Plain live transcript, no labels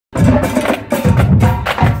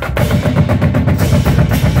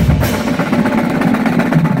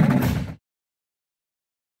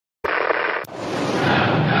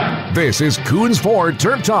This is Koons Ford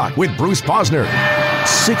TerpTalk with Bruce Posner.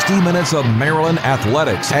 60 minutes of Maryland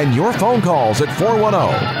athletics and your phone calls at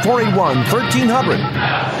 410-481-1300.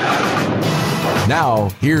 Now,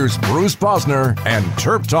 here's Bruce Posner and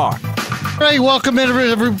TerpTalk. Hey, welcome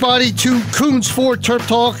everybody to Koons Ford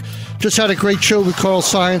TerpTalk. Just had a great show with Carl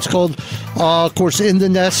Science called, of course, In the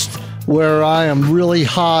Nest, where I am really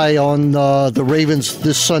high on the Ravens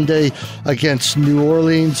this Sunday against New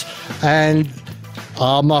Orleans. And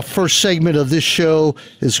my first segment of this show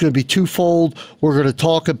is going to be twofold. We're going to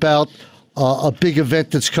talk about a big event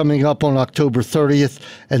that's coming up on October 30th.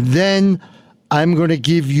 And then I'm going to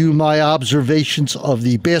give you my observations of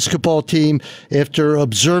the basketball team after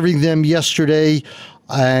observing them yesterday.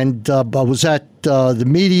 And I was at the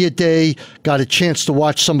media day, got a chance to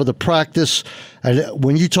watch some of the practice. And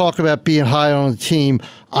when you talk about being high on the team,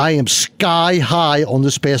 I am sky high on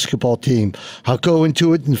this basketball team. I'll go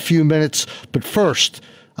into it in a few minutes. But first,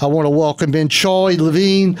 I want to welcome in Charlie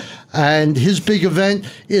Levine. And his big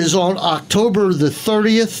event is on October the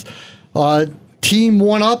 30th. Team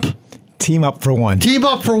One Up. Team Up for One. Team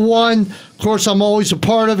Up for One. Of course, I'm always a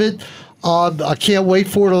part of it. I can't wait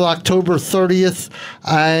for it on October 30th.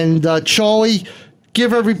 And Charlie,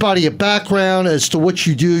 give everybody a background as to what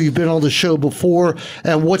you do. You've been on the show before,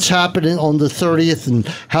 and what's happening on the 30th, and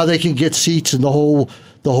how they can get seats and the whole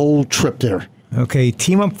trip there. Okay,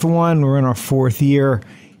 Team Up for One. We're in our fourth year.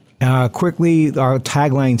 Quickly, our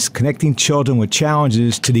tagline's connecting children with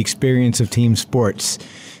challenges to the experience of team sports.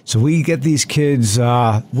 So we get these kids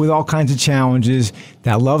with all kinds of challenges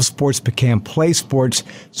that love sports but can't play sports,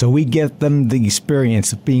 so we get them the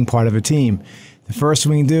experience of being part of a team. The first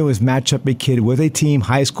thing we can do is match up a kid with a team,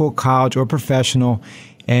 high school, college, or professional,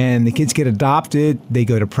 and the kids get adopted. They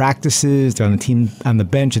go to practices, they're on the team on the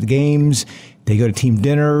bench at the games, they go to team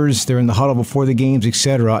dinners, they're in the huddle before the games,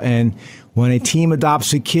 etc. And when a team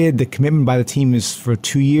adopts a kid, the commitment by the team is for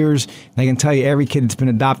 2 years. And I can tell you every kid that's been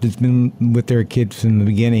adopted has been with their kids from the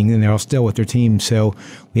beginning, and they're all still with their team. So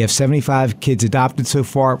we have 75 kids adopted so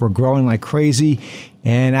far. We're growing like crazy.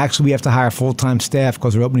 And actually, we have to hire full-time staff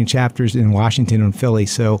because we're opening chapters in Washington and Philly.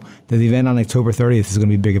 So the event on October 30th is going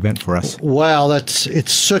to be a big event for us. Wow,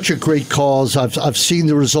 it's such a great cause. I've seen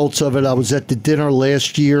the results of it. I was at the dinner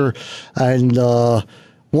last year, and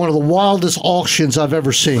one of the wildest auctions I've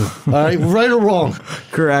ever seen. All right, right or wrong?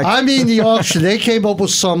 Correct. I mean, the auction, they came up with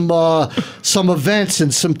some events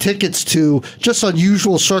and some tickets to just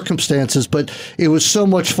unusual circumstances, but it was so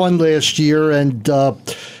much fun last year. And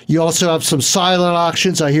you also have some silent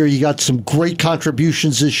auctions. I hear you got some great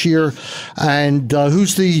contributions this year. And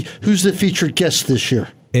who's the featured guest this year?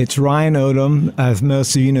 It's Ryan Odom. As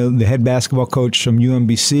most of you know, the head basketball coach from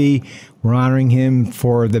UMBC. We're honoring him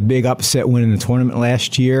for the big upset win in the tournament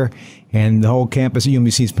last year. And the whole campus at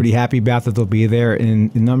UMBC is pretty happy about that. They'll be there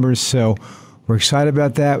in numbers. So we're excited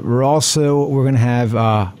about that. We're going to have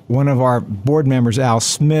one of our board members, Al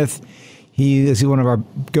Smith. He is one of our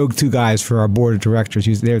go-to guys for our board of directors.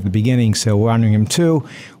 He was there at the beginning, so we're honoring him too.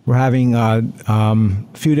 We're having a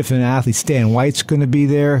few different athletes. Stan White's going to be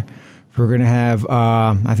there. We're going to have,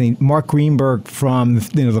 I think, Mark Greenberg from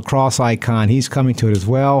the lacrosse icon. He's coming to it as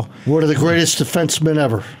well. One of the greatest defensemen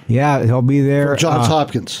ever. Yeah, he'll be there. From Johns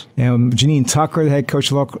Hopkins. And Janine Tucker, the head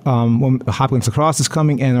coach of Hopkins Lacrosse, is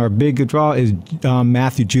coming. And our big draw is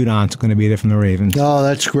Matthew Judon's going to be there from the Ravens. Oh,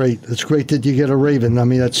 that's great. That's great that you get a Raven. I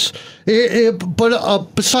mean, that's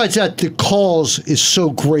but besides that, the cause is so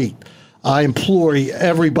great. I implore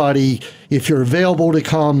everybody, if you're available to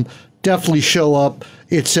come, definitely show up.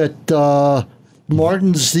 It's at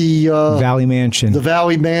Martin's, the Valley Mansion. The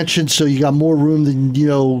Valley Mansion, so you got more room than, We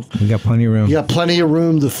got plenty of room. You got plenty of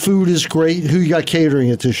room. The food is great. Who you got catering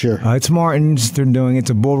it this year? It's Martin's. They're doing it's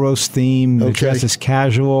a bull roast theme. The dress is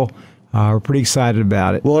casual. We're pretty excited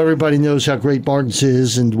about it. Well, everybody knows how great Martin's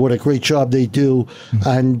is and what a great job they do.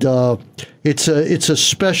 And it's a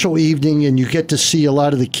special evening, and you get to see a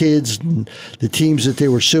lot of the kids and the teams that they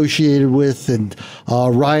were associated with. And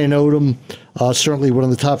Ryan Odom, certainly one of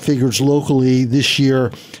the top figures locally this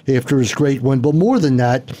year after his great win. But more than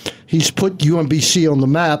that, he's put UMBC on the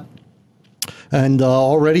map. And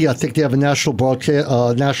already, I think they have a national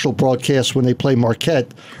broadcast when they play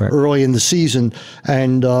Marquette early in the season.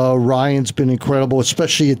 And Ryan's been incredible,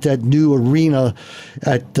 especially at that new arena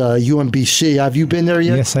at UMBC. Have you been there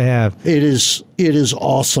yet? Yes, I have. It is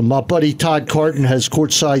awesome. My buddy Todd Carton has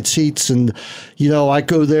courtside seats, and I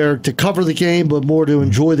go there to cover the game, but more to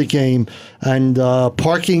enjoy the game. And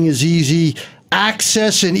parking is easy.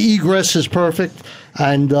 Access and egress is perfect,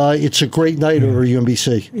 and it's a great night over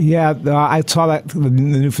UMBC. Yeah, I saw that the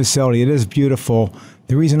new facility. It is beautiful.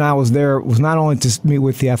 The reason I was there was not only to meet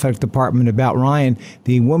with the athletic department about Ryan,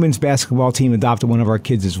 the women's basketball team adopted one of our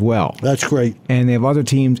kids as well. That's great. And they have other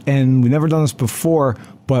teams, and we've never done this before,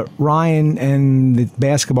 but Ryan and the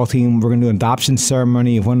basketball team, we're going to do an adoption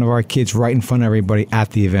ceremony of one of our kids right in front of everybody at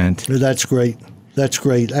the event. That's great. That's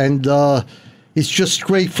great. And it's just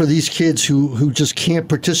great for these kids who just can't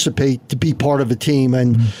participate to be part of a team.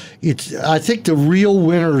 And I think the real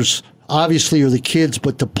winners obviously are the kids,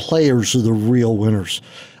 but the players are the real winners.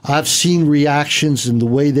 I've seen reactions and the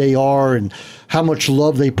way they are and how much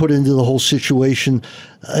love they put into the whole situation.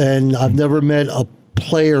 And I've never met a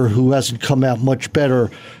player who hasn't come out much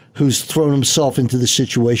better, who's thrown himself into the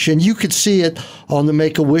situation. You could see it on the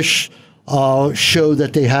Make-A-Wish show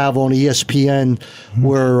that they have on ESPN,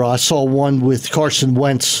 where I saw one with Carson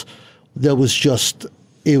Wentz that was just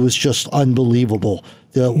unbelievable.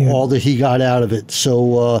 All that he got out of it.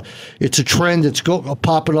 So it's a trend that's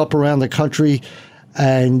popping up around the country.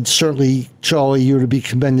 And certainly, Charlie, you're to be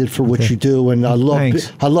commended for what you do, and I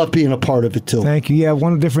love being a part of it too. Thank you. Yeah,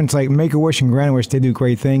 one of the difference, like Make-A-Wish and Grand-Wish, they do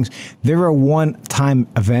great things. They're a one-time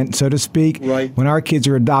event, so to speak. Right. When our kids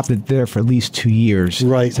are adopted, they're there for at least 2 years.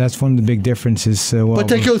 Right. So that's one of the big differences. So, but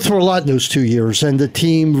they go through a lot in those 2 years, and the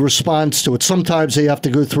team responds to it. Sometimes they have to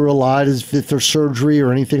go through a lot if there's surgery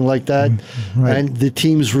or anything like that, and the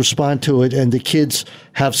teams respond to it, and the kids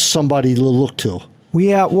have somebody to look to.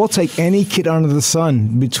 We'll take any kid under the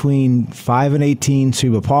sun between 5 and 18,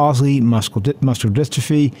 cerebral palsy, muscular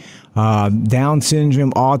dystrophy, Down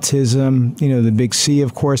syndrome, autism, the big C,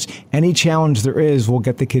 of course. Any challenge there is, we'll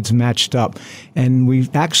get the kids matched up. And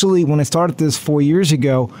we've actually, when I started this 4 years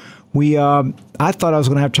ago, I thought I was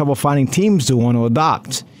going to have trouble finding teams to want to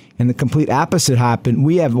adopt. And the complete opposite happened.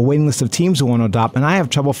 We have a waiting list of teams who want to adopt, and I have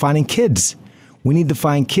trouble finding kids. We need to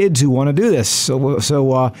find kids who want to do this.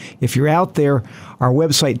 So if you're out there, our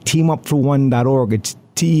website, teamupfor1.org, it's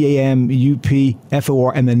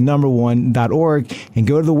TEAMUPFOR and the number 1.org, and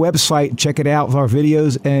go to the website, check it out with our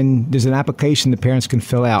videos, and there's an application the parents can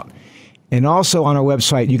fill out. And also on our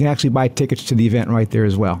website, you can actually buy tickets to the event right there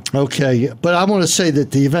as well. Okay, but I want to say that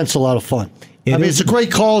the event's a lot of fun. It's a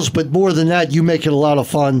great cause, but more than that, you make it a lot of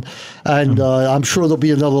fun. And I'm sure there'll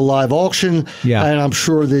be another live auction. Yeah. And I'm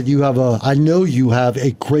sure that I know you have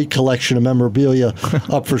a great collection of memorabilia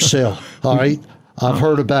up for sale. All right? I've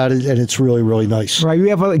heard about it, and it's really, really nice. Right. We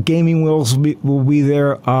have other gaming wheels will be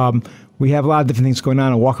there. We have a lot of different things going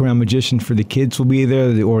on. A walk-around magician for the kids will be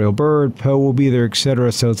there. The Oriole Bird, Poe will be there,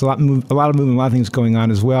 etc. So it's a lot of movement, a lot of things going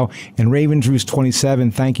on as well. And Ravens Roost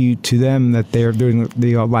 27, thank you to them that they're doing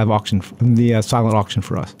the live auction, the silent auction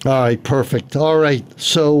for us. All right, perfect. All right,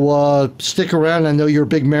 so stick around. I know you're a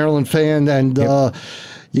big Maryland fan, and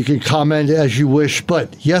you can comment as you wish.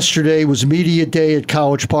 But yesterday was media day at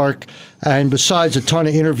College Park, and besides a ton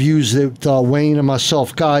of interviews that Wayne and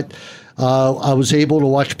myself got, I was able to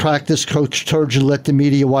watch practice. Coach Turgeon let the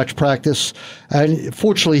media watch practice. And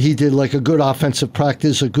fortunately, he did like a good offensive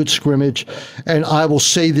practice, a good scrimmage. And I will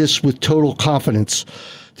say this with total confidence,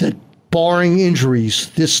 that barring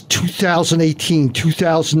injuries, this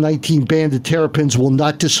 2018-2019 band of Terrapins will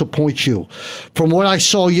not disappoint you. From what I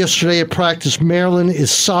saw yesterday at practice, Maryland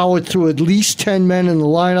is solid through at least 10 men in the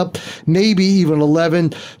lineup, maybe even 11.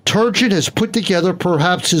 Turgeon has put together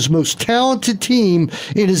perhaps his most talented team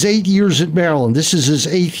in his 8 years at Maryland. This is his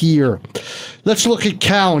 8th year. Let's look at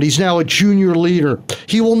Cowan. He's now a junior leader.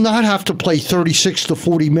 He will not have to play 36 to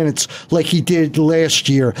 40 minutes like he did last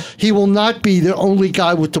year. He will not be the only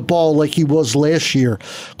guy with the ball like he was last year.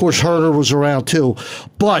 Of course, Herder was around too.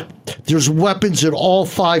 But there's weapons at all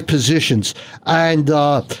 5 positions. And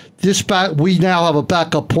we now have a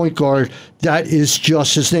backup point guard that is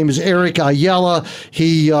his name is Eric Ayala.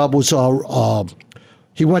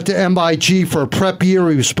 He went to MIG for a prep year.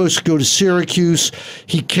 He was supposed to go to Syracuse.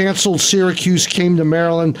 He canceled Syracuse, came to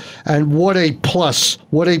Maryland, and what a plus.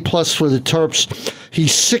 What a plus for the Terps.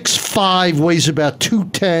 He's 6'5", weighs about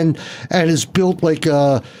 210, and is built like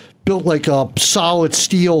a solid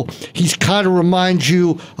steel. He kind of reminds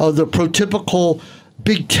you of the prototypical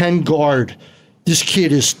Big Ten guard. This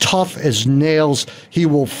kid is tough as nails. He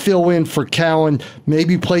will fill in for Cowan,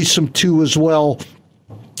 maybe play some 2 as well.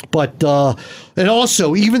 But and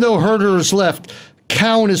also, even though Herder is left,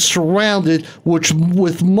 Cowan is surrounded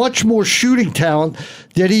with much more shooting talent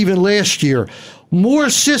than even last year. More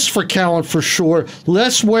assists for Cowan for sure,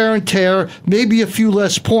 less wear and tear, maybe a few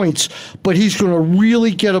less points, but he's going to really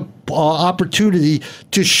get an opportunity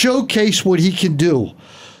to showcase what he can do.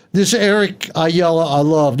 This Eric Ayala I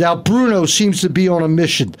love. Now, Bruno seems to be on a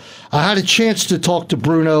mission. I had a chance to talk to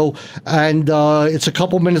Bruno, and it's a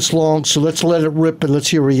couple minutes long, so let's let it rip and let's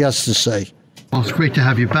hear what he has to say. Well, it's great to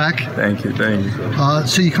have you back. Thank you.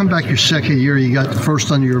 So you come back your second year, you got the first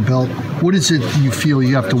under your belt. What is it you feel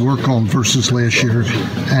you have to work on versus last year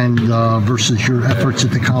and versus your efforts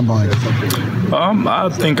at the Combine? I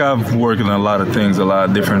think I've worked on a lot of things, a lot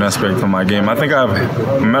of different aspects of my game. I think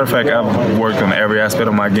matter of fact, I've worked on every aspect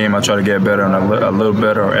of my game. I try to get better and a little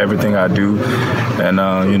better on everything I do. And,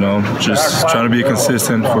 just trying to be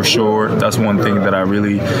consistent for sure. That's one thing that I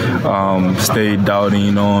really stayed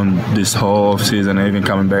doubting on this whole season and even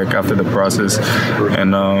coming back after the process.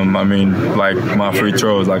 And, like my free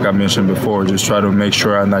throws, like I mentioned before, just try to make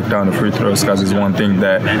sure I knock down the free throws because it's one thing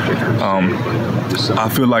that I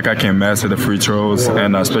feel like I can master the free throws,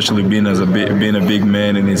 and especially being a big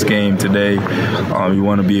man in this game today, you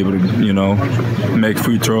want to be able to, make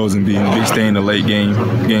free throws and stay in the late game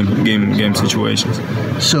situations.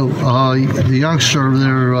 So the youngster over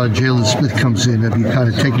there, Jalen Smith, comes in. Have you kind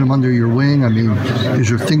of taken him under your wing? I mean, is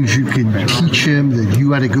there things you can teach him that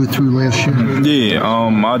you had to go through last year? Yeah,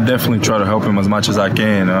 I definitely try to help him as much as I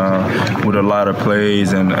can with a lot of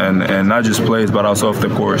plays and not just plays, but also off the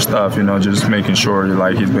court stuff. Just making sure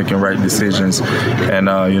like he's making right decisions and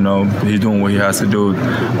he's doing what he has to do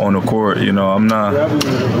on the court.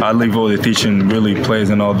 I leave all the teaching really plays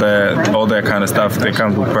and all that kind of stuff that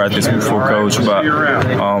comes with practice before coach. But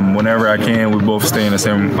whenever I can, we both stay in the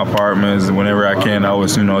same apartments. Whenever I can, I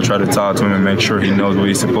always try to talk to him and make sure he knows what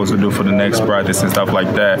he's supposed to do for the next practice and stuff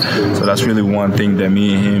like that. So that's really one thing that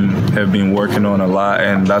me and him have been working on a lot,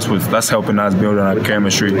 and that's helping us build on our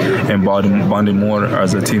chemistry and bonding more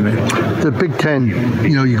as a teammate. The Big Ten,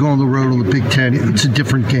 you go on the road on the Big Ten, it's a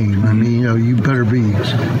different game. I mean, you better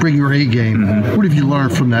bring your A game. Mm-hmm. What have you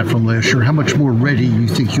learned from last year? How much more ready you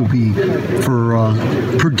think you'll be for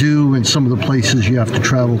Purdue and some of the places you have to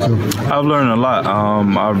travel to? I've learned a lot.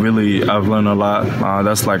 I've learned a lot.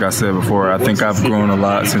 That's like I said before. I think I've grown a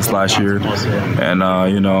lot since last year. And,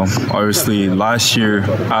 obviously last year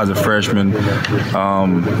as a freshman,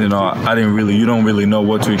 you don't really know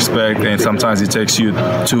what to expect. And sometimes it takes you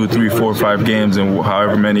 2, 3, 4, 5 games and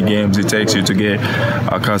however many games it takes you to get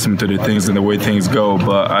accustomed to the things and the way things go.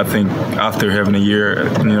 But I think after having a year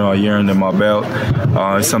under my belt,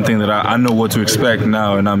 it's something that I know what to expect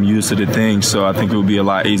now, and I'm used to the things. So I think it will be a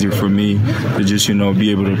lot easier for me to just,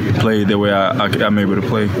 be able to play the way I'm able to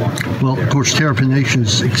play. Well, of course, Terrapin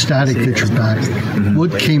Nation's ecstatic that you're back. Mm-hmm.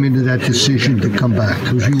 What came into that decision to come back?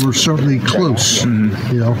 Because you were certainly close.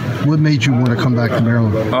 Mm-hmm. What made you want to come back to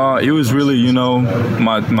Maryland? It was really,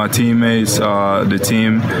 my teammates, the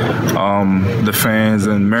team, the fans,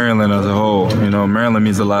 and Maryland as a whole. Maryland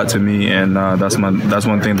means a lot to me, and that's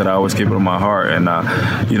one thing that I always keep in my heart. And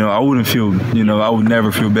I would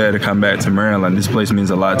never feel bad to come back to Maryland. This place means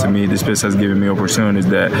a lot to me. This place has given me opportunities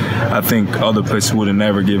that I think other places would have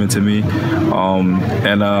never given to me.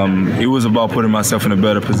 It was about putting myself in a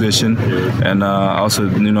better position, and also,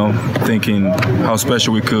 thinking how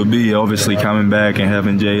special we could be. Obviously, coming back and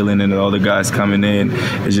having Jalen and the other guys coming in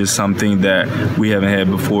is just something that we haven't had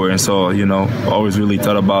before. And so, always really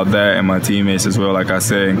thought about that and my teammates as well. Like I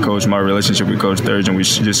said, and Coach, my relationship with Coach Thurgeon, we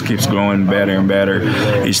just keeps growing better and better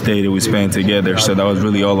each day that we spend together. So that was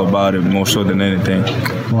really all about it, more so than anything.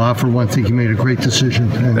 Well, I, for one, think you made a great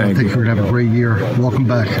decision, and I think you're going to have a great year. Welcome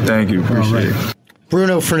back. Thank you. Appreciate it.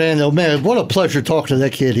 Bruno Fernando, man, what a pleasure talking to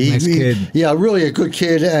that kid. Nice kid. Yeah, really a good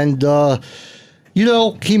kid. And,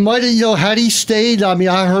 he might have, had he stayed,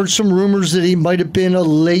 I heard some rumors that he might have been a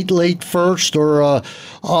late first or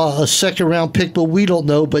a second-round pick, but we don't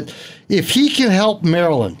know. But if he can help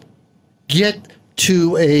Maryland get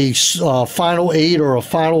to a Final 8 or a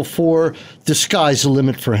Final 4, the sky's the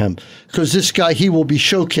limit for him. Because this guy, he will be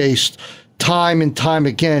showcased time and time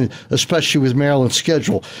again, especially with Maryland's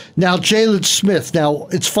schedule. Now, Jalen Smith. Now,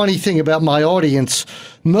 it's a funny thing about my audience.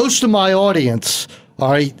 Most of my audience,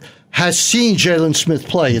 all right, has seen Jalen Smith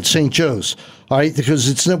play at St. Joe's, all right, because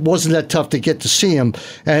it wasn't that tough to get to see him.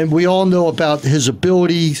 And we all know about his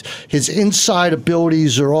abilities. His inside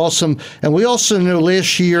abilities are awesome. And we also know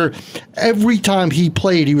last year, every time he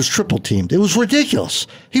played, he was triple teamed. It was ridiculous.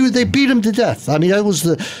 They beat him to death. That was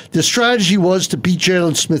the strategy was to beat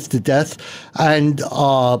Jalen Smith to death and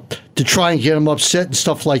to try and get him upset and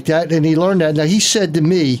stuff like that. And he learned that. Now, he said to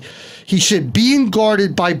me, being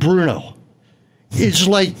guarded by Bruno is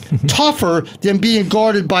like tougher than being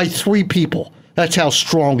guarded by 3 people. That's how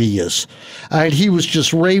strong he is. And he was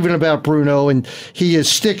just raving about Bruno, and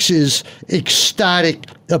Sticks is ecstatic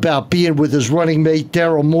about being with his running mate,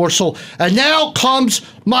 Daryl Morsell. And now comes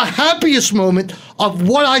my happiest moment of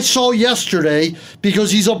what I saw yesterday, because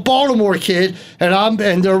he's a Baltimore kid, and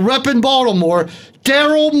they're repping Baltimore.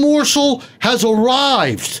 Daryl Morsell has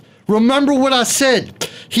arrived. Remember what I said.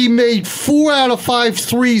 He made 4 out of 5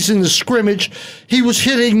 threes in the scrimmage. He was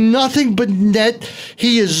hitting nothing but net.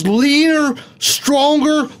 He is leaner,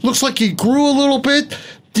 stronger, looks like he grew a little bit.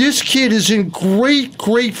 This kid is in great,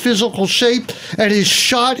 great physical shape, and his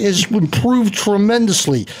shot has improved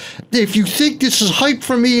tremendously. If you think this is hype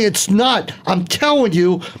for me, it's not. I'm telling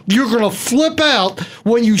you, you're going to flip out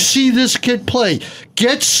when you see this kid play.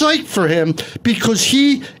 Get psyched for him because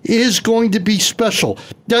he is going to be special.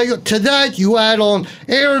 Now, to that, you add on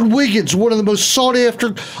Aaron Wiggins, one of the most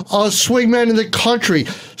sought-after swingmen in the country.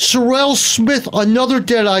 Sorrell Smith, another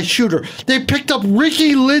dead-eye shooter. They picked up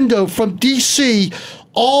Ricky Lindo from D.C.,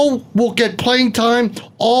 all will get playing time.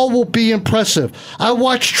 All will be impressive. I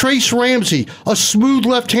watched Trace Ramsey, a smooth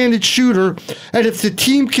left-handed shooter, and if the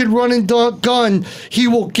team can run and gun, he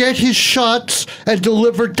will get his shots and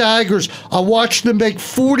deliver daggers. I watched them make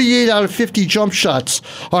 48 out of 50 jump shots,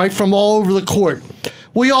 all right, from all over the court.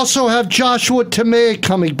 We also have Joshua Tomei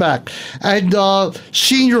coming back, and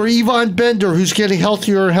senior Yvonne Bender, who's getting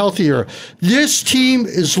healthier and healthier. This team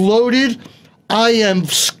is loaded. I am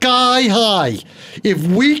sky high. If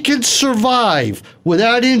we can survive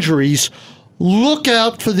without injuries, look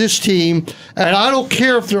out for this team. And I don't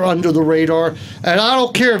care if they're under the radar. And I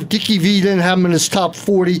don't care if Dickie V didn't have them in his top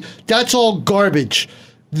 40. That's all garbage.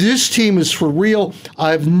 This team is for real.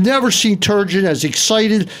 I've never seen Turgeon as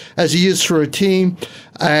excited as he is for a team.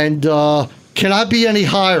 And can I be any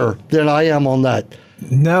higher than I am on that?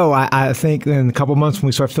 No, I think in a couple months when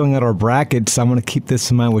we start filling out our brackets, I'm going to keep this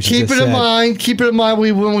in mind. Keep it in mind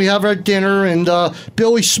when we have our dinner. And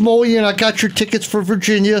Billy Smolian, I got your tickets for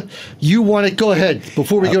Virginia. You want it? Go ahead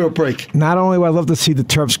before we go to break. Not only would I love to see the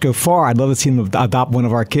Terps go far, I'd love to see them adopt one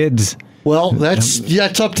of our kids. Well,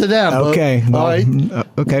 that's up to them. Okay. All right.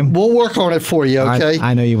 Okay. We'll work on it for you, okay?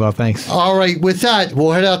 I know you will. Thanks. All right. With that,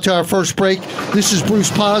 we'll head out to our first break. This is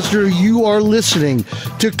Bruce Posner. You are listening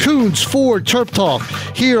to Koons Ford TerpTalk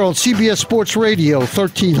here on CBS Sports Radio,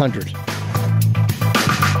 1300.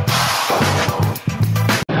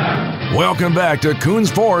 Welcome back to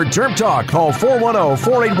Koons Ford TerpTalk. Call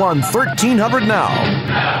 410-481-1300 now.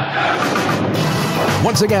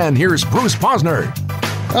 Once again, here's Bruce Posner.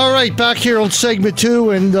 All right, back here on segment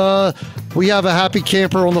 2, and we have a happy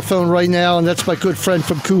camper on the phone right now, and that's my good friend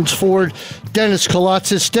from Koons Ford, Dennis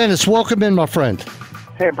Koulatsos. Dennis, welcome in, my friend.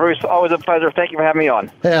 Hey, Bruce, always a pleasure. Thank you for having me on.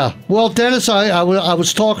 Yeah. Well, Dennis, I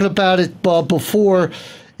was talking about it before.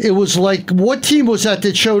 It was like, what team was that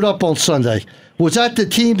showed up on Sunday? Was that the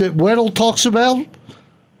team that Weddle talks about?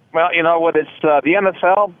 Well, you know what? It's the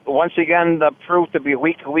NFL, once again, proved to be a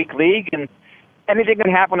week-to-week league, and anything can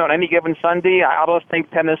happen on any given Sunday. I don't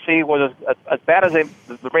think Tennessee was as bad as the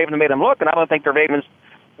Ravens made them look, and I don't think the Ravens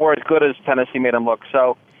were as good as Tennessee made them look.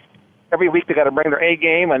 So every week they got to bring their A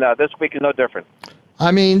game, and this week is no different.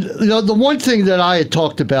 I mean, you know, the one thing that I had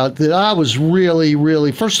talked about that I was really,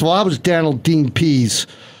 really, first of all, I was down on Dean Pease,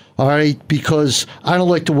 all right, because I don't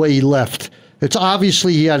like the way he left. It's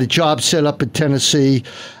obviously he had a job set up in Tennessee,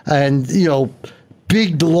 and, you know,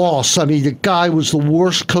 big loss. I mean, the guy was the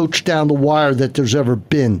worst coach down the wire that there's ever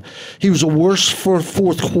been. He was the worst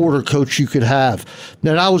fourth quarter coach you could have.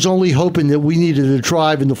 And I was only hoping that we needed a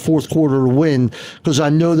drive in the fourth quarter to win because I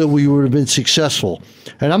know that we would have been successful.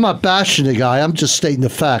 And I'm not bashing the guy. I'm just stating the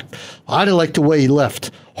fact. I didn't like the way he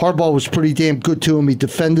left. Harbaugh was pretty damn good to him. He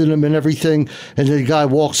defended him and everything. And then the guy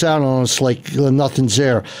walks out on us like nothing's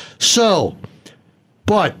there.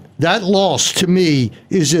 But that loss, to me,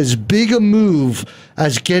 is as big a move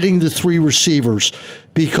as getting the 3 receivers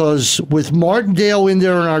because with Martindale in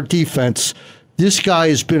there in our defense, this guy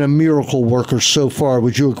has been a miracle worker so far.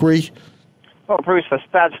 Would you agree? Well, Bruce, the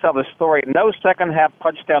stats tell the story. No second-half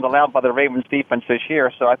touchdown allowed by the Ravens defense this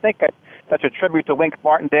year, so I think that's a tribute to Wink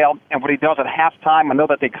Martindale and what he does at halftime. I know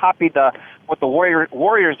that they copied what the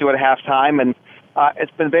Warriors do at halftime, and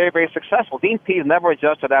it's been very, very successful. Dean Pease never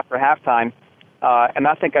adjusted after halftime. And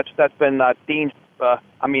I think that's been Dean's, the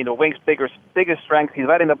Wink's biggest strength. He's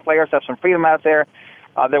letting the players have some freedom out there.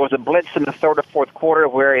 There was a blitz in the third or fourth quarter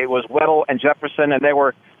where it was Weddle and Jefferson, and they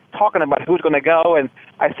were talking about who's going to go. And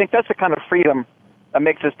I think that's the kind of freedom that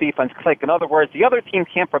makes this defense click. In other words, the other team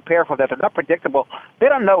can't prepare for that. They're not predictable. They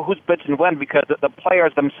don't know who's blitzing when because the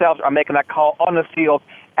players themselves are making that call on the field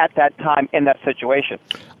at that time in that situation.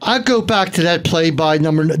 I go back to that play by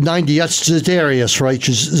number 90. That's Zadarius, right?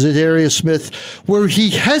 Zadarius Smith, where he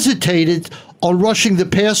hesitated on rushing the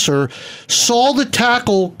passer, saw the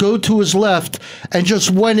tackle go to his left, and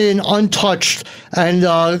just went in untouched and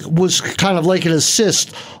was kind of like an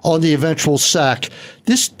assist on the eventual sack.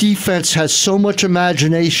 This defense has so much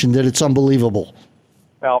imagination that it's unbelievable.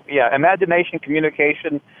 Well, yeah, imagination,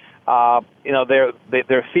 communication.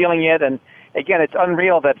 They're feeling it, and again, it's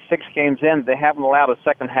unreal that 6 games in, they haven't allowed a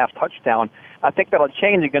second-half touchdown. I think that'll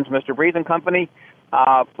change against Mr. Breeze and company,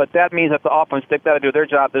 but that means that the offense, they've got to do their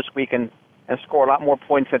job this week and score a lot more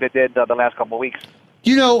points than they did the last couple of weeks.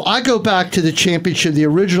 You know, I go back to the championship, the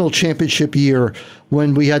original championship year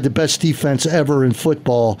when we had the best defense ever in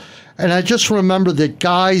football. And I just remember that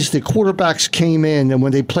the quarterbacks came in, and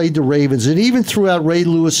when they played the Ravens, and even throughout Ray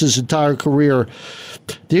Lewis's entire career,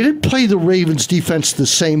 they didn't play the Ravens defense the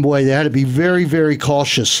same way. They had to be very, very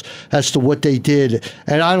cautious as to what they did.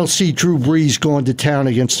 And I don't see Drew Brees going to town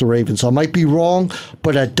against the Ravens. I might be wrong,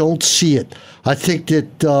 but I don't see it. I think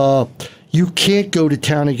that you can't go to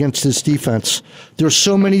town against this defense. There's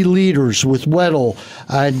so many leaders with Weddle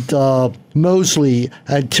and Mosley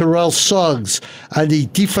and Terrell Suggs, and the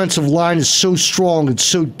defensive line is so strong and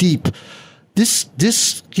so deep.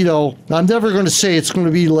 This, you know, I'm never going to say it's going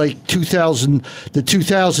to be like the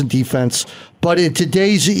 2000 defense, but in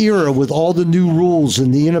today's era with all the new rules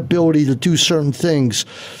and the inability to do certain things,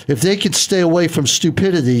 if they can stay away from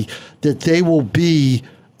stupidity, that they will be,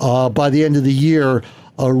 by the end of the year,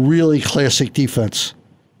 a really classic defense.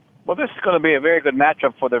 Well, this is going to be a very good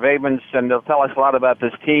matchup for the Ravens, and they'll tell us a lot about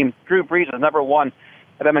this team. Drew Brees has never won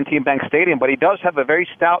at M&T Bank Stadium, but he does have a very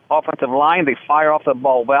stout offensive line. They fire off the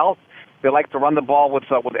ball well. They like to run the ball with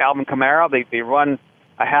Alvin Kamara. They run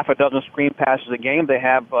a half a dozen screen passes a game. They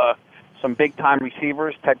have some big-time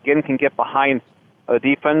receivers. Ted Ginn can get behind the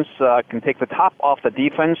defense, can take the top off the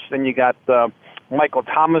defense. Then you got Michael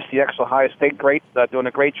Thomas, the ex-Ohio State great, doing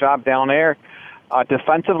a great job down there.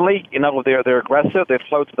 Defensively, you know, they're aggressive. They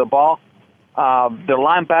float to the ball. Their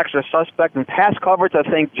linebackers are suspect. In pass coverage, I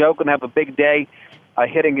think Joe can have a big day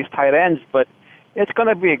hitting his tight ends, but it's going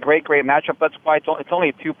to be a great, great matchup. That's why it's only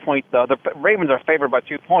a 2-point. The Ravens are favored by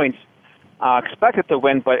 2 points. Expected to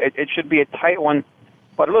win, but it should be a tight one,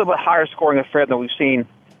 but a little bit higher scoring affair than we've seen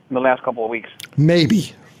in the last couple of weeks.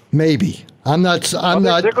 Maybe. I'm not.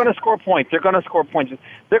 They're going to score points. They're going to score points.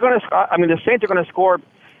 They're going to. I mean, the Saints are going to score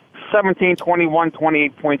 17, 21,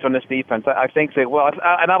 28 points on this defense. I think they will. And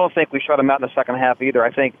I don't think we shut them out in the second half either.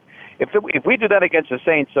 I think if we do that against the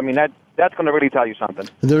Saints, I mean, that's going to really tell you something.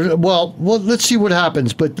 Well, let's see what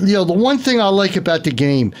happens. But, you know, the one thing I like about the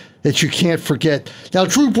game that you can't forget, now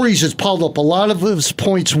Drew Brees has piled up a lot of his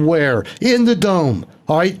points where? In the Dome,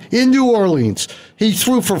 all right? In New Orleans. He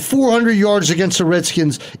threw for 400 yards against the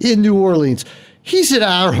Redskins in New Orleans. He's at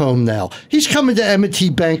our home now. He's coming to M&T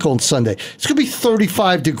Bank on Sunday. It's going to be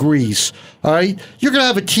 35 degrees, all right? You're going to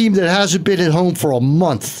have a team that hasn't been at home for a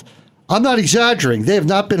month. I'm not exaggerating. They have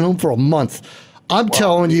not been home for a month. I'm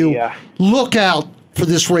telling you, look out for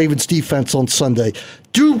this Ravens defense on Sunday.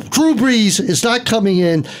 Drew Brees is not coming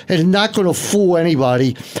in and not going to fool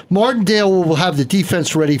anybody. Martindale will have the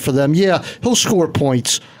defense ready for them. Yeah, he'll score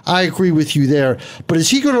points. I agree with you there. But is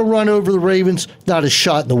he going to run over the Ravens? Not a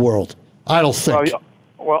shot in the world. I don't think.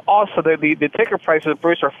 Well, also, the ticket prices,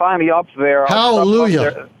 Bruce, are finally up there.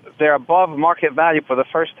 Hallelujah. They're above market value for the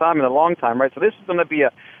first time in a long time, right? So this is going to be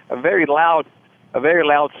a very loud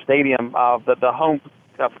stadium. The home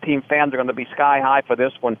team fans are going to be sky high for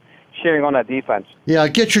this one, cheering on that defense. Yeah,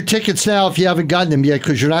 get your tickets now if you haven't gotten them yet,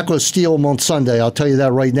 because you're not going to steal them on Sunday. I'll tell you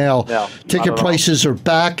that right now. No, ticket prices are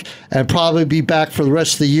back and probably be back for the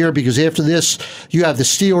rest of the year, because after this, you have the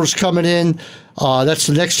Steelers coming in. That's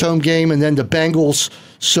the next home game, and then the Bengals.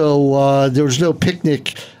 So there's no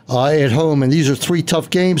picnic at home, and these are 3 tough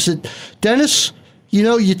games. Dennis, you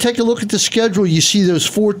know, you take a look at the schedule, you see those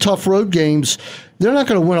 4 tough road games. They're not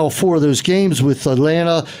going to win all 4 of those games with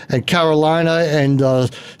Atlanta and Carolina and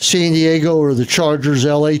San Diego, or the Chargers,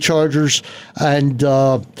 LA Chargers, and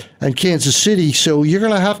Kansas City. So you're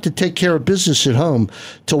going to have to take care of business at home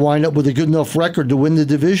to wind up with a good enough record to win the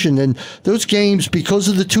division. And those games, because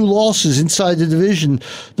of the 2 losses inside the division,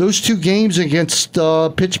 those 2 games against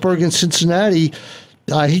Pittsburgh and Cincinnati,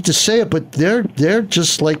 I hate to say it, but they're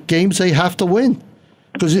just like games they have to win.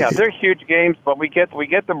 They're huge games, but we get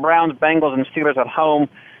the Browns, Bengals, and Steelers at home.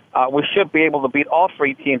 We should be able to beat all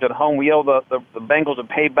 3 teams at home. We owe the Bengals a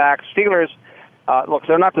payback. Steelers, look,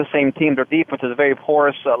 they're not the same team. Their defense is very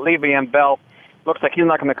porous. Le'Veon Bell looks like he's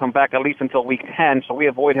not going to come back at least until Week 10, so we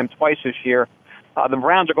avoid him twice this year. The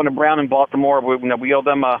Browns are going to Brown in Baltimore. We owe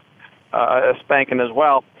them a spanking as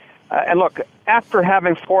well. And look, after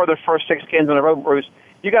having 4 of their first 6 games in a row, Bruce,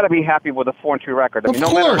 you got to be happy with a 4-2 record. I mean,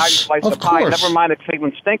 no matter how you slice the pie, never mind a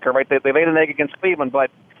Cleveland stinker, right? They laid an egg against Cleveland,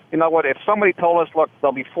 but you know what? If somebody told us, look,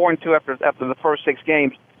 they'll be 4-2 after the first 6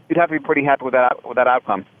 games, you'd have to be pretty happy with that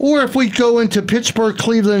outcome. Or if we go into Pittsburgh,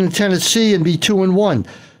 Cleveland, and Tennessee and be 2-1,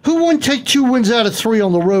 who wouldn't take 2 wins out of 3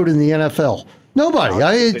 on the road in the NFL? Nobody.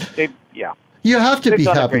 You have to be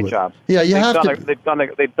happy with it. Yeah, you have to.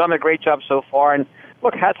 They've done a great job so far. And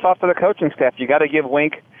look, hats off to the coaching staff. You got to give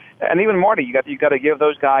Wink and even Marty. You got to give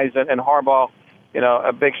those guys and Harbaugh,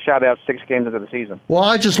 a big shout out 6 games into the season. Well,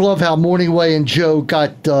 I just love how Morningway and Joe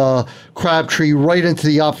got Crabtree right into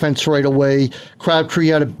the offense right away. Crabtree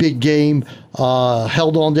had a big game,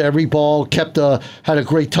 held on to every ball, had a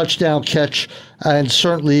great touchdown catch, and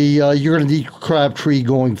certainly you're going to need Crabtree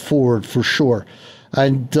going forward for sure.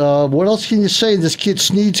 And what else can you say? This kid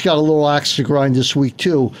Snead's got a little axe to grind this week,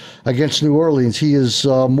 too, against New Orleans. He is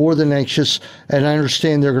more than anxious, and I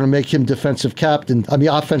understand they're going to make him offensive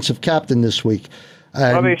captain this week.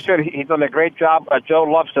 Well, they should. He's done a great job. Joe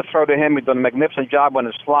loves to throw to him. He's done a magnificent job on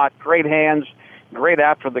the slot. Great hands, great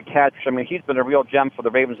after the catch. I mean, he's been a real gem for the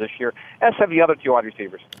Ravens this year, as have the other 2 wide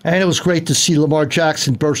receivers. And it was great to see Lamar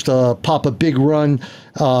Jackson pop a big run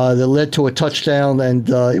that led to a touchdown. And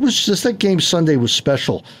it was just that game Sunday was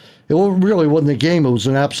special. It really wasn't a game. It was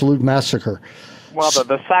an absolute massacre. Well,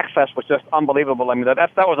 the sack fest was just unbelievable. I mean,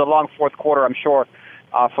 that was a long fourth quarter, I'm sure,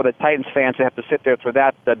 for the Titans fans to have to sit there through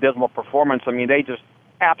that dismal performance. I mean, they just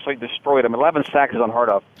absolutely destroyed them. 11 sacks is unheard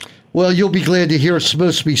of. Well, you'll be glad to hear it's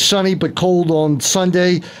supposed to be sunny but cold on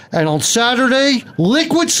Sunday. And on Saturday,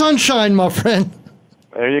 liquid sunshine, my friend.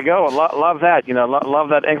 There you go. Love that. Love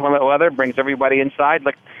that inclement weather. Brings everybody inside.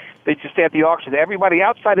 Like they just stay at the auction. Everybody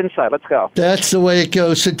outside, inside. Let's go. That's the way it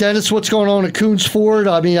goes. So, Dennis, what's going on at Koons Ford?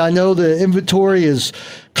 I mean, I know the inventory is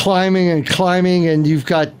climbing, and you've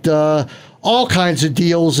got all kinds of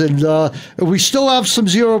deals. And we still have some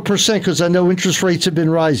 0% because I know interest rates have been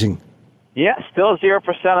rising. Yeah, still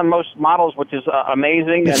 0% on most models, which is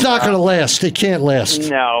amazing. It's not going to last. It can't last.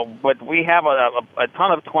 No, but we have a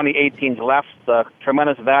ton of 2018s left.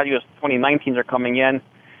 Tremendous value as 2019s are coming in.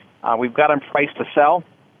 We've got them priced to sell,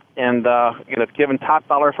 and given top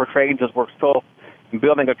dollar for trades as we're still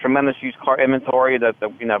building a tremendous used car inventory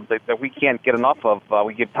that we can't get enough of.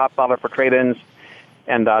 We give top dollar for trade-ins,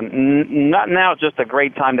 and not now. Just a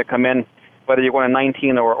great time to come in, whether you're going to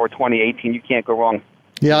 19 or 2018. You can't go wrong.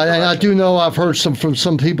 Yeah, and I do know I've heard from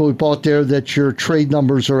some people who bought there that your trade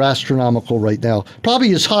numbers are astronomical right now.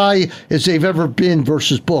 Probably as high as they've ever been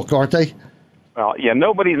versus book, aren't they? Well, yeah,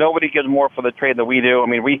 nobody gives more for the trade than we do. I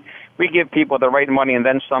mean, we give people the right money and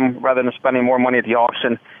then some rather than spending more money at the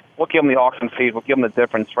auction. We'll give them the auction fees. We'll give them the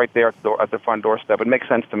difference right there at the front doorstep. It makes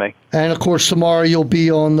sense to me. And, of course, tomorrow you'll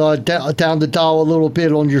be on down the dial a little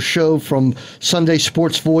bit on your show from Sunday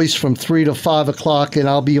Sports Voice from 3 to 5 o'clock, and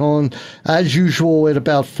I'll be on, as usual, at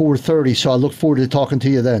about 4:30. So I look forward to talking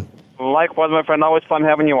to you then. Likewise, my friend. Always fun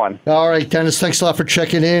having you on. All right, Dennis, thanks a lot for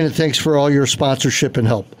checking in, and thanks for all your sponsorship and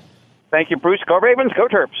help. Thank you, Bruce. Go Ravens, go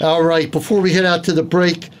Terps. All right, before we head out to the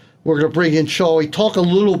break, we're going to bring in Shawty. Talk a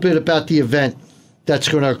little bit about the event that's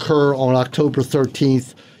going to occur on October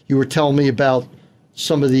 13th. You were telling me about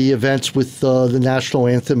some of the events with the national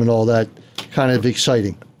anthem and all that. Kind of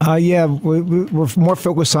exciting. Yeah, we're more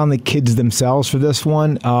focused on the kids themselves for this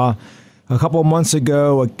one. A couple of months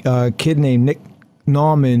ago, a kid named Nick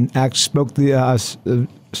Nauman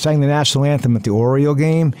sang the national anthem at the Oriole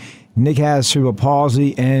game. Nick has cerebral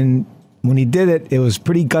palsy, and when he did it, it was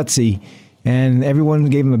pretty gutsy. And everyone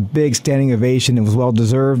gave him a big standing ovation. It was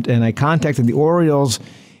well-deserved. And I contacted the Orioles,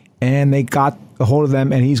 and they got a hold of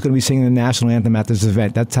them, and he's going to be singing the national anthem at this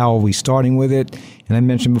event. That's how we're starting with it. And I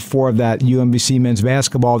mentioned before that UMBC men's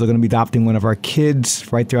basketball, they're going to be adopting one of our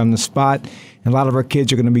kids right there on the spot. And a lot of our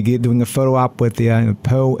kids are going to be doing a photo op with the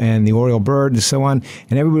Poe and the Oriole bird and so on.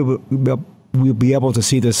 And everybody will be able to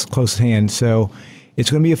see this close at hand. So it's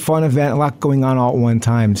going to be a fun event, a lot going on all at one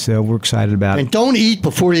time, so we're excited about it. And don't eat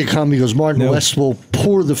before you come because Martin West will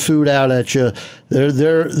pour the food out at you.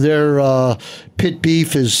 Their pit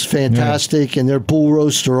beef is fantastic, and their bull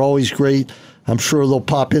roasts are always great. I'm sure they'll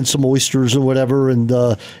pop in some oysters or whatever, and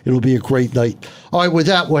it'll be a great night. All right, with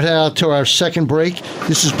that, we'll head out to our second break.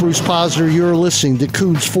 This is Bruce Posner. You're listening to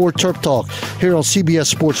Koons Ford TerpTalk here on CBS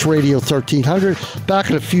Sports Radio 1300.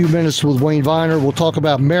 Back in a few minutes with Wayne Viener. We'll talk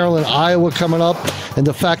about Maryland, Iowa coming up, and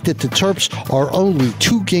the fact that the Terps are only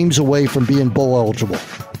 2 games away from being bowl eligible.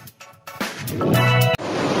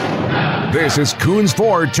 This is Koons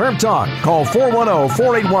Ford TerpTalk. Call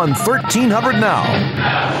 410-481-1300 now.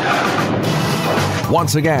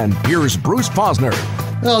 Once again, here's Bruce Posner.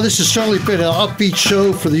 Well, this has certainly been an upbeat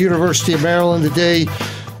show for the University of Maryland today.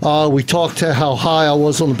 We talked to how high I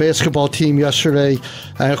was on the basketball team yesterday.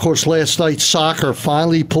 And, of course, last night, soccer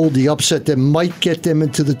finally pulled the upset that might get them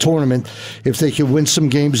into the tournament if they could win some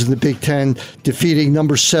games in the Big Ten, defeating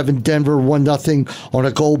number 7 Denver 1-0 on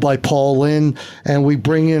a goal by Paul Lynn. And we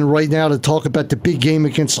bring in right now to talk about the big game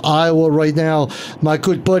against Iowa right now my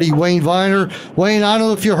good buddy Wayne Viener. Wayne, I don't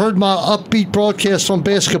know if you heard my upbeat broadcast on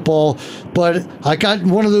basketball, but I got in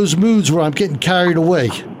one of those moods where I'm getting carried away.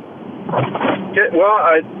 Well,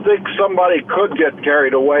 I think somebody could get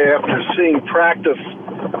carried away after seeing practice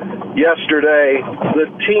yesterday. The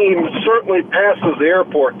team certainly passes the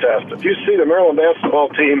airport test. If you see the Maryland basketball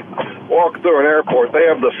team walk through an airport, they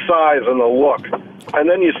have the size and the look. And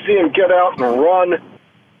then you see them get out and run.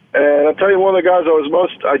 And I'll tell you, one of the guys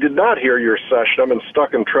I did not hear your session. I've been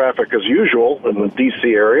stuck in traffic as usual in the D.C.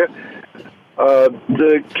 area.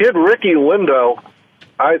 The kid, Ricky Lindo,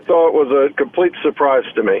 I thought was a complete surprise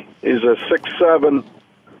to me. He's a 6'7",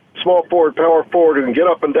 small forward, power forward who can get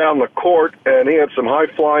up and down the court, and he had some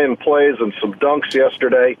high-flying plays and some dunks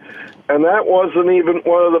yesterday. And that wasn't even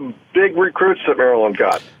one of the big recruits that Maryland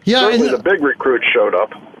got. Yeah, certainly the big recruits showed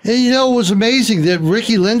up. And, you know, it was amazing that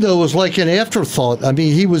Ricky Lindo was like an afterthought. I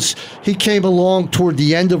mean, he came along toward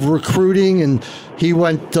the end of recruiting, and he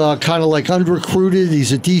went kind of like unrecruited.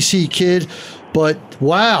 He's a D.C. kid, but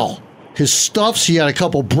wow. His stuffs, he had a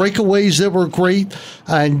couple breakaways that were great,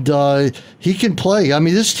 and he can play. I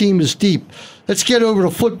mean, this team is deep. Let's get over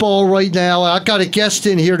to football right now. I got a guest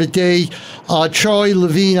in here today, Charlie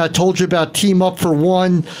Levine. I told you about Team Up for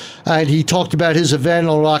One, and he talked about his event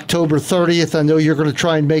on October 30th. I know you're going to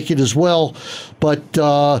try and make it as well, but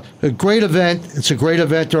a great event. It's a great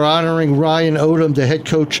event. They're honoring Ryan Odom, the head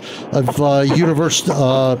coach of UMBC,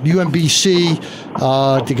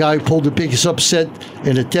 the guy who pulled the biggest upset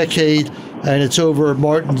in a decade. And it's over at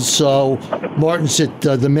Martin's. Martin's at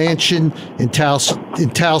the Mansion in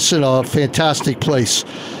Towson, a fantastic place.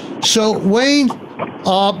 So, Wayne,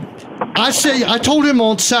 I told him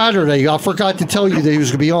on Saturday, I forgot to tell you that he was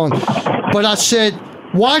going to be on, but I said,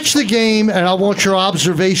 watch the game, and I want your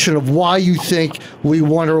observation of why you think we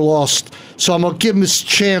won or lost. So I'm going to give him this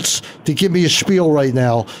chance to give me a spiel right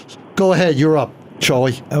now. Go ahead, you're up,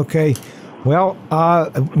 Charlie. Okay. Well,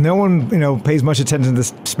 no one, pays much attention to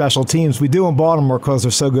special teams. We do in Baltimore because they're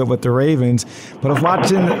so good with the Ravens. But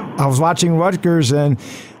I was watching Rutgers, and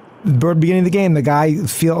the beginning of the game, the guy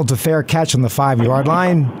fielded a fair catch on the 5-yard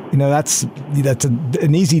line. That's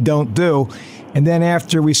an easy don't do. And then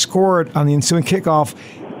after we scored on the ensuing kickoff,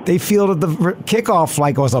 they fielded the kickoff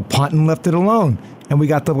like it was a punt and left it alone. And we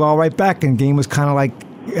got the ball right back, and the game was kind of like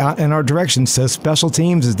in our direction. So special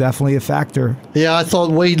teams is definitely a factor. Yeah, I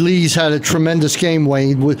thought Wade Lees had a tremendous game,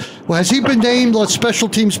 Wayne. Has he been named Special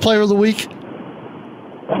Teams Player of the Week?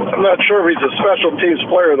 I'm not sure if he's a Special Teams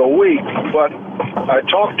Player of the Week, but I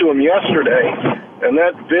talked to him yesterday, and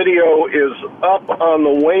that video is up on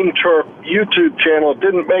the Wayne Terp YouTube channel. It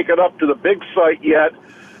didn't make it up to the big site yet,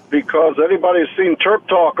 because anybody who's seen Terp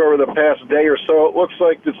Talk over the past day or so, it looks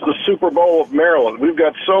like it's the Super Bowl of Maryland. We've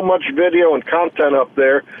got so much video and content up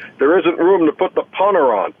there, there isn't room to put the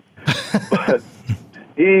punter on. But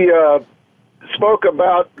he spoke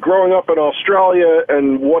about growing up in Australia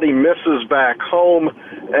and what he misses back home,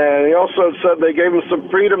 and he also said they gave him some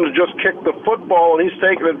freedom to just kick the football, and he's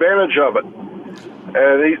taken advantage of it.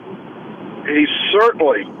 And he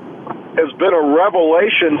certainly has been a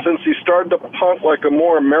revelation since he started to punt like a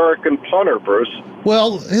more American punter, Bruce.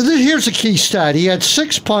 Well, here's a key stat. He had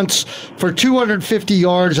 6 punts for 250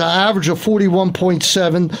 yards, an average of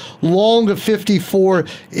 41.7, long of 54,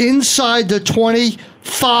 inside the 20,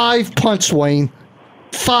 5 punts, Wayne.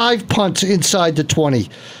 5 punts inside the 20.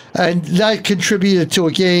 And that contributed to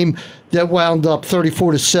a game that wound up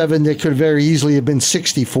 34-7. That could very easily have been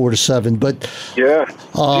 64-7. But yeah,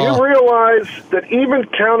 do you realize that even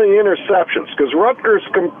counting interceptions, because Rutgers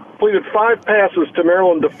completed 5 passes to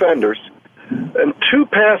Maryland defenders and 2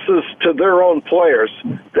 passes to their own players,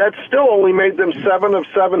 that still only made them 7 of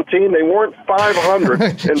 17. They weren't 500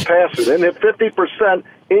 in passing. They hit 50%,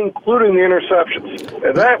 including the interceptions.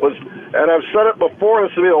 And that was, and I've said it before,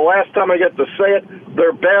 this will be the last time I get to say it,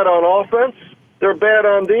 they're bad on offense. They're bad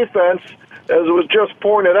on defense. As it was just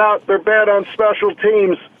pointed out, they're bad on special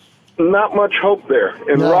teams. Not much hope there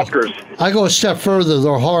in Rutgers. I go a step further.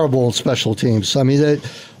 They're horrible in special teams. I mean,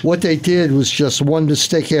 what they did was just one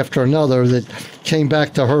mistake after another that came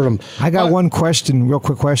back to hurt them. I got one question, real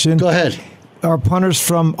quick question. Go ahead. Our punters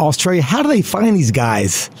from Australia, how do they find these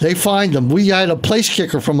guys? They find them. We had a place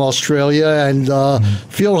kicker from Australia, and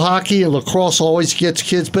field hockey and lacrosse always gets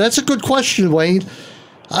kids. But that's a good question, Wayne.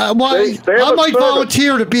 I might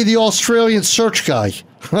volunteer to be the Australian search guy.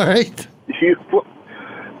 All right.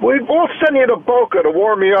 We'll send you to Boca to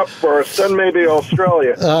warm you up first, then maybe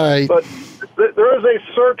Australia. All right. But there is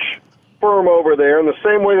a search firm over there in the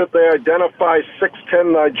same way that they identify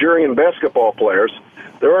 6'10" Nigerian basketball players.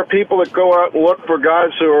 There are people that go out and look for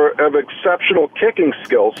guys who have exceptional kicking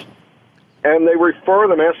skills, and they refer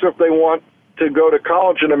them, ask if they want to go to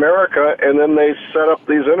college in America, and then they set up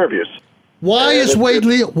these interviews. Why is Wade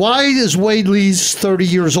Lee's 30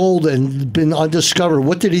 years old and been undiscovered?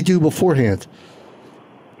 What did he do beforehand?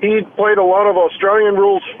 He played a lot of Australian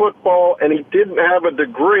rules football, and he didn't have a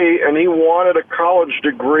degree, and he wanted a college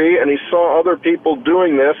degree, and he saw other people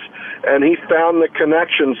doing this, and he found the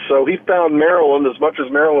connections. So he found Maryland as much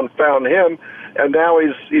as Maryland found him, and now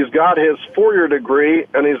he's got his 4-year degree,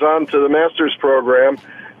 and he's on to the master's program,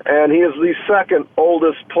 and he is the second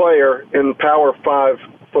oldest player in Power 5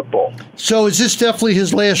 football. So is this definitely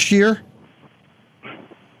his last year?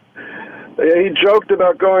 He joked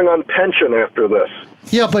about going on pension after this.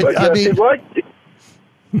 Yeah, but I mean,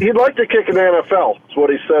 he'd like to kick in the NFL, is what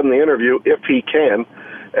he said in the interview, if he can.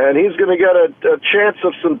 And he's going to get a chance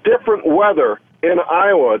of some different weather in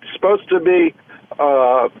Iowa. It's supposed to be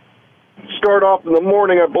start off in the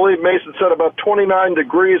morning, I believe Mason said about 29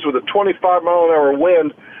 degrees with a 25-mile-an-hour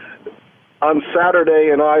wind on Saturday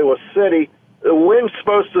in Iowa City. The wind's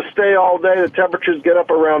supposed to stay all day. The temperatures get up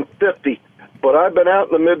around 50. But I've been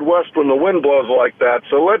out in the Midwest when the wind blows like that.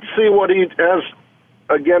 So let's see what he has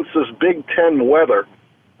against this Big Ten weather.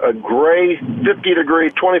 A gray,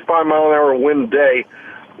 50-degree, 25-mile-an-hour wind day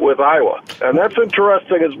with Iowa. And that's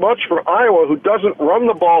interesting as much for Iowa, who doesn't run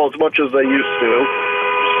the ball as much as they used to,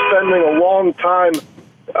 spending a long time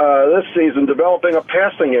this season developing a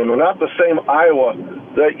passing game. We're not the same Iowa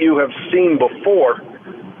that you have seen before.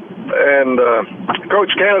 And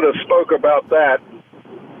Coach Canada spoke about that.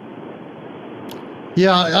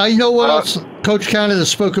 Yeah, I know what else Coach Canada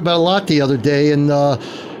spoke about a lot the other day, and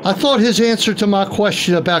I thought his answer to my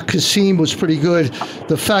question about Kasim was pretty good.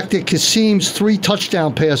 The fact that Kasim's 3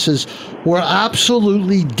 touchdown passes were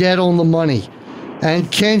absolutely dead on the money. And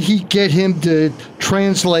can he get him to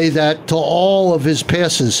translate that to all of his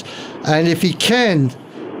passes? And if he can,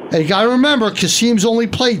 and you got to remember, Kasim's only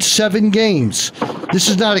played 7 games. This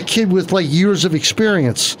is not a kid with like years of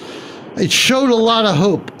experience. It showed a lot of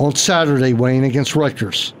hope on Saturday, Wayne, against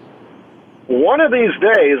Rutgers. One of these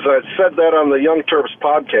days, I said that on the Young Terps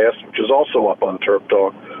podcast, which is also up on Terp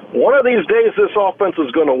Talk, one of these days this offense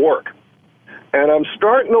is going to work. And I'm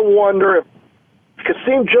starting to wonder if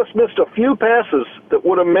Kasim just missed a few passes that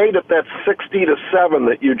would have made it that 60-7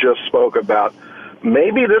 that you just spoke about.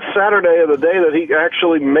 Maybe this Saturday or the day that he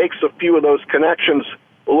actually makes a few of those connections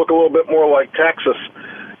will look a little bit more like Texas.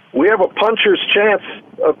 We have a puncher's chance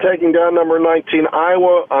of taking down number 19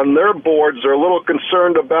 Iowa on their boards. They're a little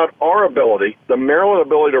concerned about our ability, the Maryland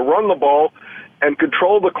ability to run the ball and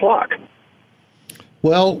control the clock.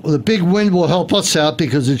 Well, the big wind will help us out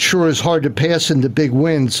because it sure is hard to pass into big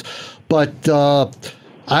winds. But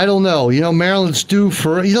I don't know. You know, Maryland's due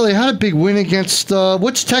for, you know, they had a big win against,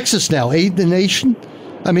 what's Texas now, 8th in the nation?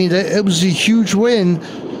 I mean, it was a huge win.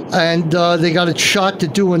 And they got a shot to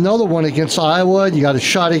do another one against Iowa. You got a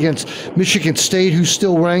shot against Michigan State, who's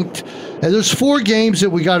still ranked. And there's 4 games that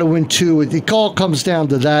we got to win 2. It all comes down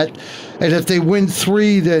to that. And if they win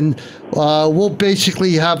 3, then we'll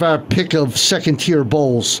basically have our pick of second-tier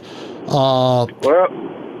bowls. Well,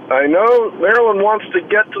 I know Maryland wants to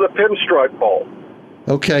get to the Pinstripe Bowl.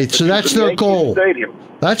 Okay, so that's their goal. Stadium.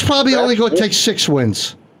 That's probably only going to take 6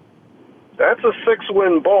 wins. That's a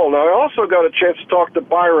 6-win bowl. Now, I also got a chance to talk to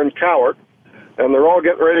Byron Cowart, and they're all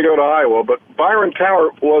getting ready to go to Iowa, but Byron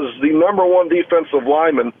Cowart was the number 1 defensive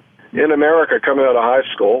lineman in America coming out of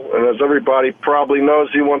high school, and as everybody probably knows,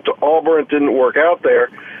 he went to Auburn, it didn't work out there,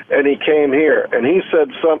 and he came here. And he said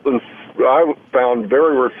something I found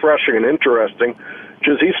very refreshing and interesting, which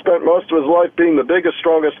is he spent most of his life being the biggest,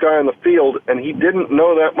 strongest guy in the field, and he didn't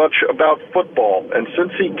know that much about football. And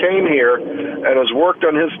since he came here and has worked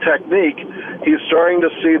on his technique, he's starting to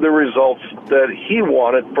see the results that he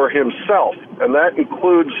wanted for himself. And that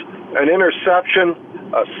includes an interception,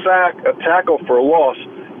 a sack, a tackle for a loss.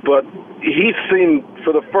 But he's seen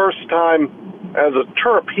for the first time as a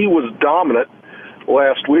Terp, he was dominant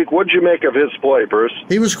last week. What'd you make of his play, Bruce?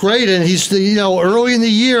 He was great, and he's early in the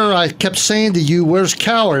year I kept saying to you, where's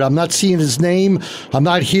Cowart? I'm not seeing his name. I'm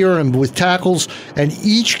not hearing him with tackles, and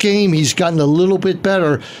each game he's gotten a little bit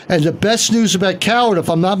better. And the best news about Cowart, if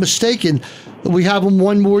I'm not mistaken, we have him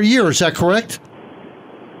 1 more year. Is that correct?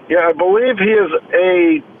 Yeah, I believe he is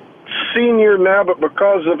a senior now, but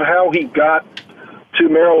because of how he got to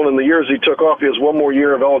Maryland in the years he took off, he has 1 more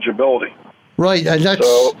year of eligibility. Right, and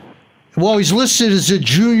that's... Well, he's listed as a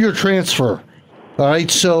junior transfer. All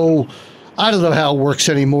right, so I don't know how it works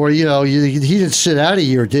anymore. He didn't sit out a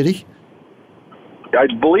year, did he? I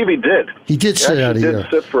believe he did. He did sit out a year. He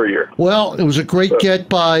did sit for a year. Well, it was a great get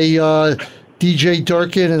by DJ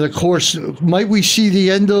Durkin, and of course, might we see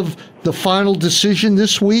the end of the final decision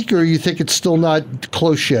this week, or you think it's still not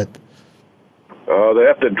close yet? They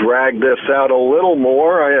have to drag this out a little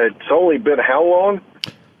more. It's only been how long?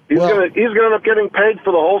 He's going to end up getting paid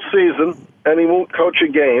for the whole season, and he won't coach a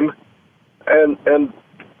game, and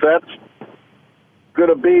that's going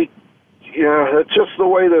to be, that's just the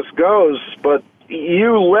way this goes. But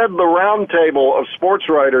you led the roundtable of sports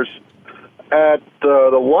writers at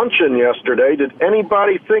the luncheon yesterday. Did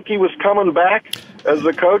anybody think he was coming back as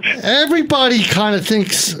the coach? Everybody kind of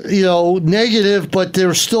thinks, negative, but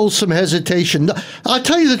there's still some hesitation. I'll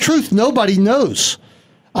tell you the truth, nobody knows.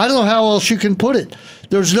 I don't know how else you can put it.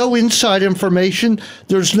 There's no inside information.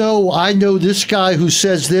 There's no, I know this guy who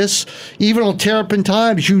says this. Even on Terrapin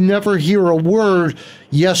Times, you never hear a word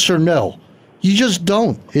yes or no. You just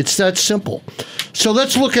don't. It's that simple. So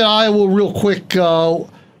let's look at Iowa real quick.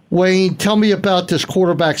 Wayne, tell me about this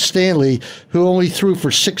quarterback Stanley, who only threw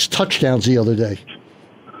for 6 touchdowns the other day.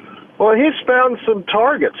 Well, he's found some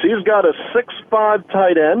targets. He's got a 6'5"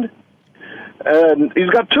 tight end, and he's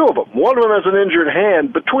got 2 of them. One of them has an injured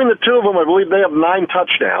hand. Between the 2 of them, I believe they have 9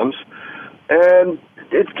 touchdowns. And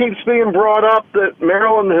it keeps being brought up that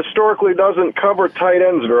Maryland historically doesn't cover tight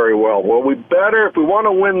ends very well. Well, if we want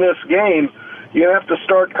to win this game, you have to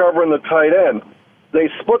start covering the tight end. They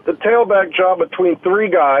split the tailback job between 3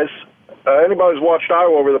 guys. Anybody who's watched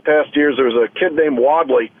Iowa over the past years, there was a kid named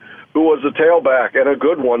Wadley who was the tailback, and a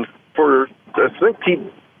good one for, I think he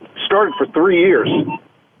started for 3 years,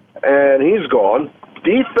 and he's gone.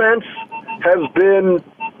 Defense has been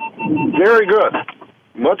very good,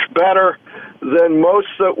 much better than most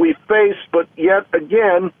that we face, but yet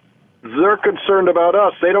again, they're concerned about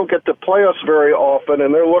us. They don't get to play us very often,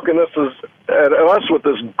 and they're looking at us with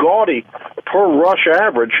this gaudy per rush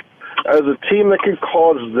average as a team that can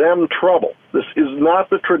cause them trouble. This is not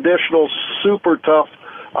the traditional super tough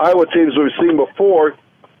Iowa teams we've seen before.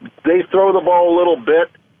 They throw the ball a little bit,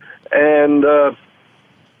 and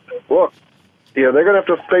look, they're going to have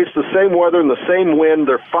to face the same weather and the same wind.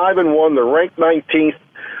 They're 5-1. They're ranked 19th,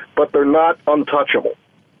 but they're not untouchable.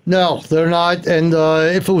 No, they're not. And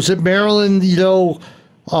if it was at Maryland,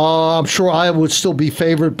 I'm sure Iowa would still be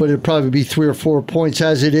favored, but it'd probably be 3 or 4 points.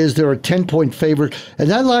 As it is, they're a 10-point favorite. And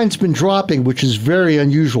that line's been dropping, which is very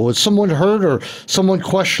unusual. Is someone hurt or someone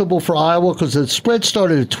questionable for Iowa? Because the spread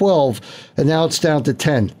started at 12, and now it's down to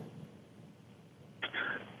 10.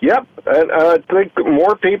 Yep, and I think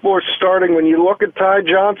more people are starting. When you look at Ty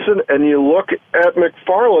Johnson and you look at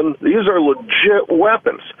McFarland, these are legit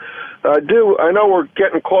weapons. I know we're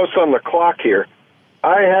getting close on the clock here.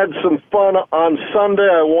 I had some fun on Sunday.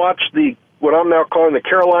 I watched what I'm now calling the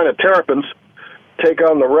Carolina Terrapins take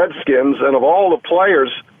on the Redskins, and of all the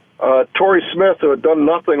players, Torrey Smith, who had done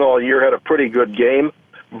nothing all year, had a pretty good game.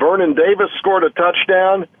 Vernon Davis scored a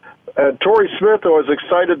touchdown. Torrey Smith, I was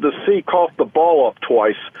excited to see, coughed the ball up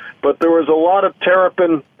twice. But there was a lot of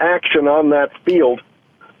Terrapin action on that field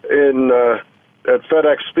at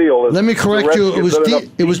FedEx Field. Let me correct you. It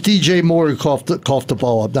was DJ Moore who coughed the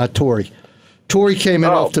ball up, not Torrey. Torrey came in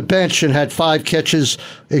off the bench and had 5 catches,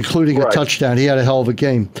 including a touchdown. He had a hell of a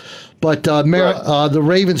game. But the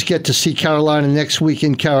Ravens get to see Carolina next week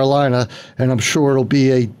in Carolina, and I'm sure it'll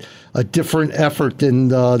be a different effort than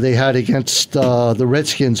they had against the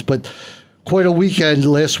Redskins. But quite a weekend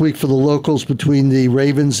last week for the locals between the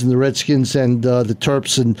Ravens and the Redskins and the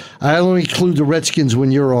Terps. And I only include the Redskins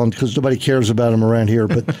when you're on because nobody cares about them around here,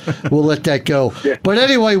 but we'll let that go. Yeah. But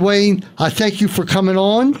anyway, Wayne, I thank you for coming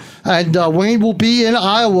on. And Wayne will be in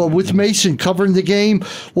Iowa with Mason covering the game.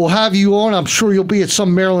 We'll have you on. I'm sure you'll be at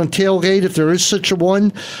some Maryland tailgate, if there is such a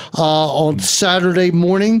one, on Saturday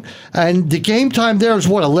morning. And the game time there is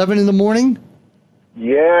what, 11 in the morning?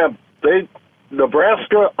 Yeah,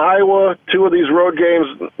 Nebraska, Iowa, 2 of these road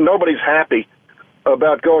games, nobody's happy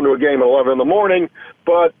about going to a game at 11 in the morning,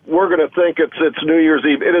 but we're going to think it's New Year's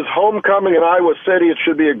Eve. It is homecoming in Iowa City. It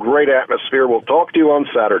should be a great atmosphere. We'll talk to you on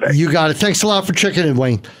Saturday. You got it. Thanks a lot for checking in,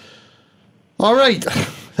 Wayne. All right.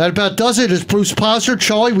 That about does it. It's Bruce Posner.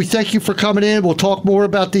 Charlie, we thank you for coming in. We'll talk more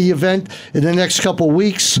about the event in the next couple of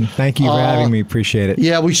weeks. Thank you for having me. Appreciate it.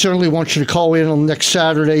 Yeah, we certainly want you to call in on next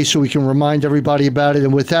Saturday so we can remind everybody about it.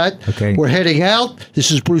 And with that, we're heading out. This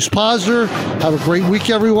is Bruce Posner. Have a great week,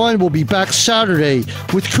 everyone. We'll be back Saturday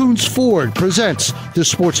with Koons Ford presents The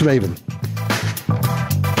Sports Maven.